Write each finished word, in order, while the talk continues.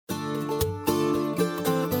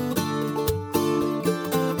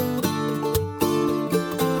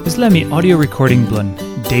Islami audio recording blun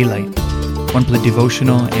Daylight. One play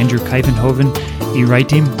devotional Andrew Kuyvenhoven,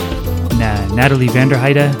 Ritim, na Natalie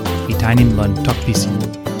Vanderheide, tainim lun tokpisin.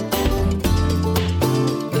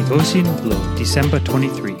 Bosim blo December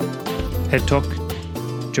 23. Tasol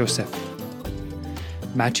Josep.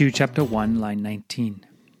 Matyu chapter 1 line 19.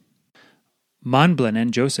 Man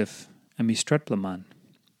and Joseph, ami stretpela man.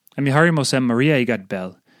 Ami harim Olsem Maria igat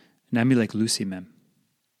bel, nami like lusim.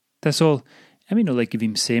 Tasol, ami no like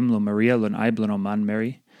givim same lo Maria lon iblan o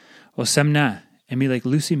manmeri, Olsem na, ami like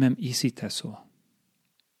lusim isi tasol.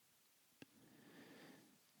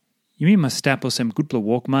 Yumi must stap Olsem gutpela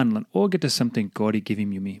wokman lon olgeta samting God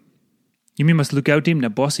givim Yumi. Yumi must lukautim na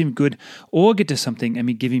bosim good olgeta samting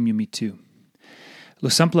ami givim Yumi too. Lo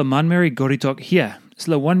SAMPELA manmeri talk here,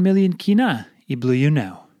 sla 1 milien kina, you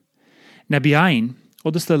now. Na bihain,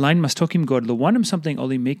 odas la lain must tokim God lo wanem samting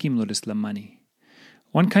oli mekim lo dis la money.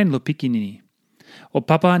 One kind lo Pikinini. O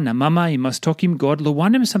papa na mama I must tokim God lo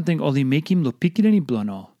wanem something oli mekim lo Pikinini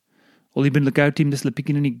blono. Oli bin lukautim dis la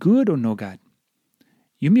Pikinini good or no God.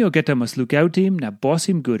 Yumi olgeta must lukautim na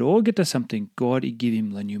bosim good olgeta something God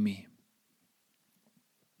givim lan Yumi.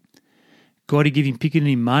 God givim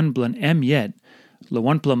Pikinini Man blan yet, lo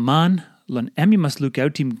wokman man lan must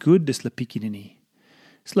lukautim good dis la Pikinini.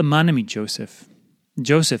 Sla manmeri Joseph.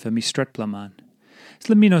 Joseph stretpela man.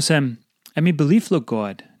 Sla minosem belief lo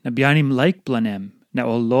God, na bihain laik wanem, na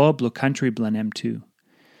ol law blo country wanem too.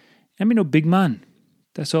 No big man.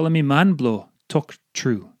 That's all man blo talk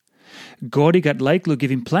true. God got like lo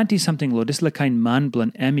give him plenty something lo dis la kind man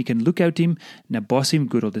blan can look out him na bosim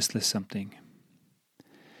good o dis la something.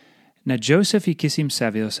 Na Joseph kiss him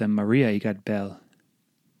savios and Maria got bel.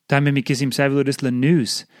 Time kiss him savio dis la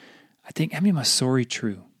news. I think must sorry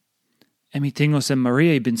true. Tingos and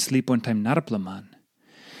Maria been sleep one time not a man.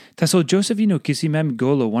 Tasol Josep kiss him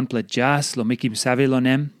go lo one pla jas lo mekim save lo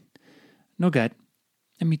nem. No God.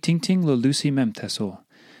 Tinting lo lusim tasol.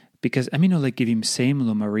 Because no like give him same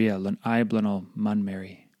lo Maria lon iblan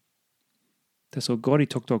manmeri. Tasol God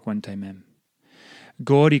talk one time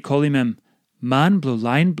God call him man blo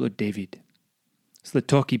lain blo David. Sla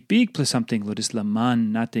talky big plus something lo dis la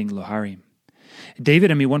man nothing lo harim.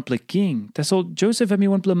 David one play king. Tasol Joseph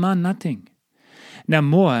one play man nothing. Now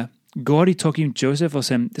more God talking Joseph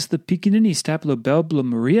Olsem this the Pikinini stap lo bel blo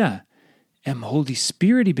Maria. Holi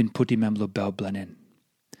Spirit been put him lo bel blanen.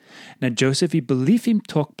 Now Joseph believe him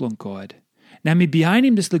talk blon God. Now behind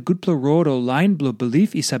him this the gutpela road or lain blo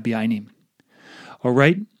belief isa behind him.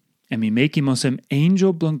 Alright, make him Olsem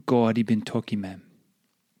angel blon God been talking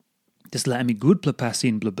This la gutpela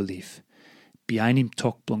passin blo belief. Behind him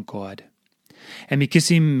talk blon God. Kiss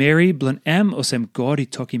him Mary blon Olsem God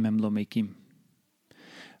talking lo mekim.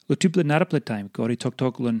 Lo tupla narapla time God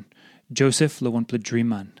talk lon Joseph lo one pla dream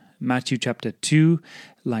man. Matyu chapter 2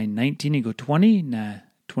 line 19 go 20 na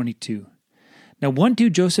 22. Now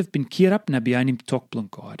 1-2 Joseph been kier up na behind him talk blon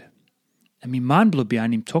God. Man blo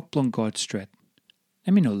behind him talk blon God stret.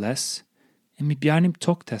 No less. Behind him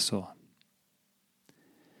talk tasol.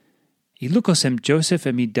 He look Olsem Joseph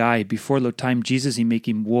die before lo time Jesus make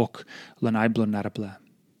him walk lon iblon narapla.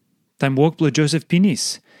 Time walk blo Joseph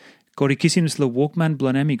pinis. God kiss him this lo wokman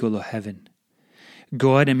blon go lo heaven.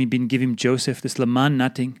 God been give him Joseph this la man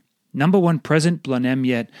nothing. Number one present blon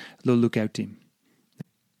yet lo lukautim.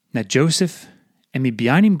 Na Joseph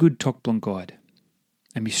behind him good talk blon God.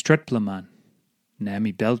 Stretpela man. Na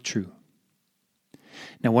bel true.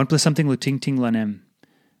 Now one plus something lo ting lan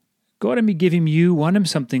God give him you wanem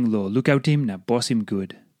something lo lukautim na bosim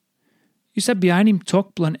good. You said behind him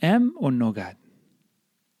talk blon or no God?